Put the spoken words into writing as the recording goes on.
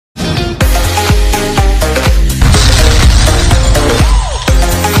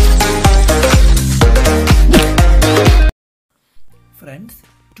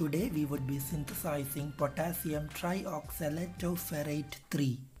Today we would be synthesizing Potassium Trioxalato Ferrate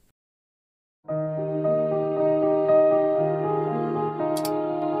III.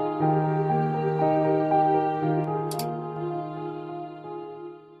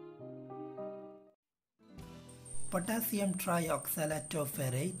 Potassium Trioxalato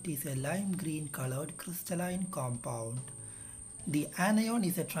Ferrate is a lime green colored crystalline compound. The anion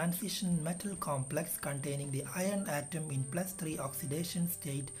is a transition metal complex containing the iron atom in +3 oxidation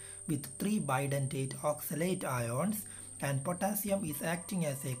state with 3 bidentate oxalate ions, and potassium is acting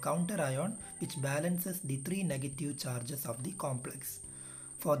as a counter ion which balances the 3 negative charges of the complex.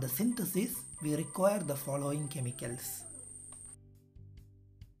 For the synthesis, we require the following chemicals.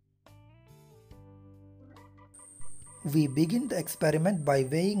 We begin the experiment by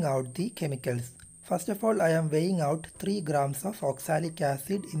weighing out the chemicals. First of all, I am weighing out 3 grams of oxalic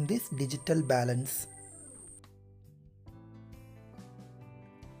acid in this digital balance.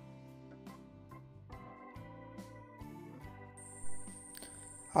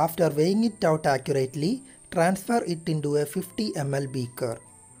 After weighing it out accurately, transfer it into a 50 ml beaker.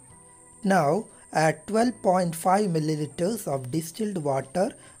 Now, add 12.5 milliliters of distilled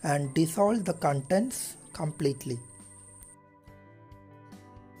water and dissolve the contents completely.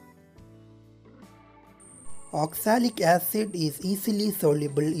 Oxalic acid is easily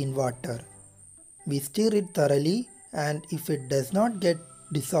soluble in water. We stir it thoroughly, and if it does not get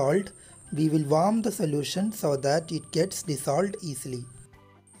dissolved, we will warm the solution so that it gets dissolved easily.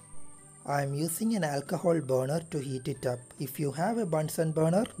 I am using an alcohol burner to heat it up. If you have a Bunsen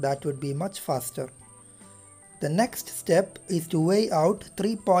burner, that would be much faster. The next step is to weigh out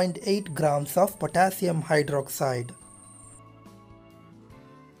 3.8 grams of potassium hydroxide.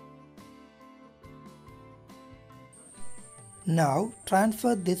 Now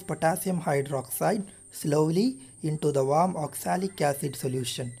transfer this potassium hydroxide slowly into the warm oxalic acid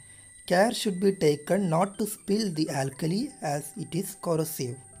solution. Care should be taken not to spill the alkali as it is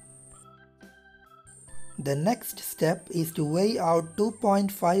corrosive. The next step is to weigh out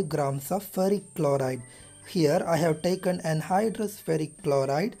 2.5 grams of ferric chloride. Here I have taken anhydrous ferric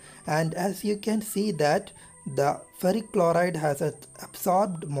chloride, and as you can see that the ferric chloride has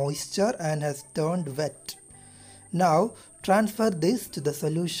absorbed moisture and has turned wet. Now transfer this to the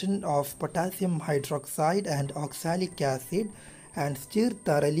solution of potassium hydroxide and oxalic acid and stir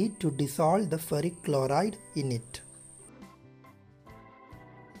thoroughly to dissolve the ferric chloride in it.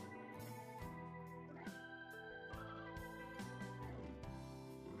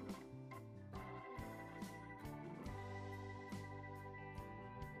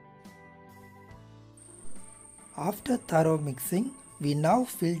 After thorough mixing, we now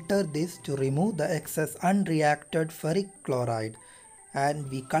filter this to remove the excess unreacted ferric chloride, and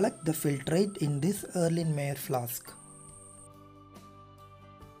we collect the filtrate in this Erlenmeyer flask.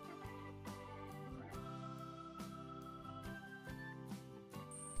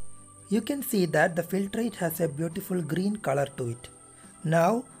 You can see that the filtrate has a beautiful green color to it.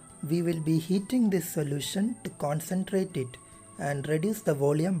 Now we will be heating this solution to concentrate it and reduce the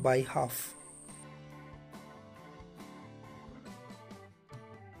volume by half.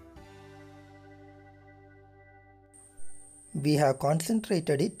 We have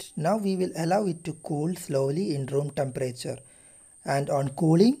concentrated it. Now we will allow it to cool slowly in room temperature, and on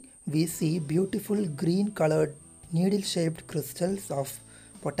cooling we see beautiful green colored needle shaped crystals of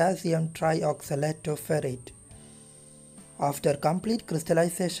potassium trioxalato ferrate. After complete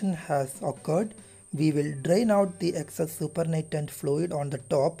crystallization has occurred, we will drain out the excess supernatant fluid on the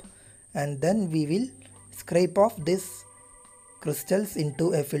top, and then we will scrape off these crystals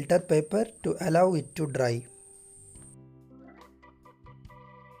into a filter paper to allow it to dry.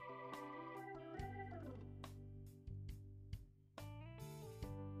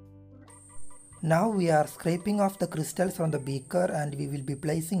 Now we are scraping off the crystals on the beaker, and we will be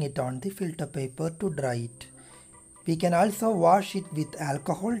placing it on the filter paper to dry it. We can also wash it with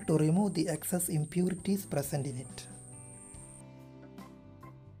alcohol to remove the excess impurities present in it.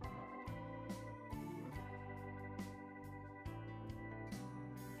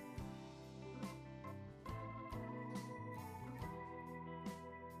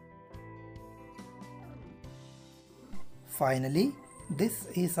 Finally, this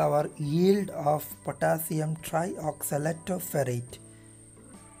is our yield of potassium trioxalato ferrate.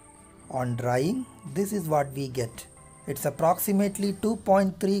 On drying, this is what we get. It's approximately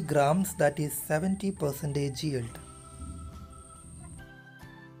 2.3 grams, that is 70% yield.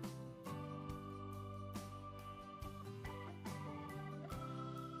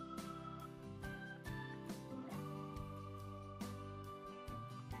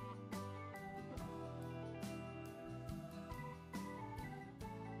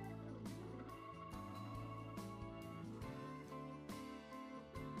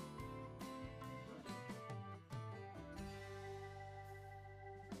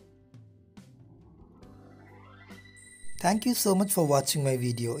 Thank you so much for watching my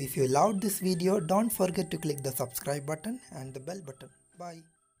video. If you loved this video, don't forget to click the subscribe button and the bell button. Bye.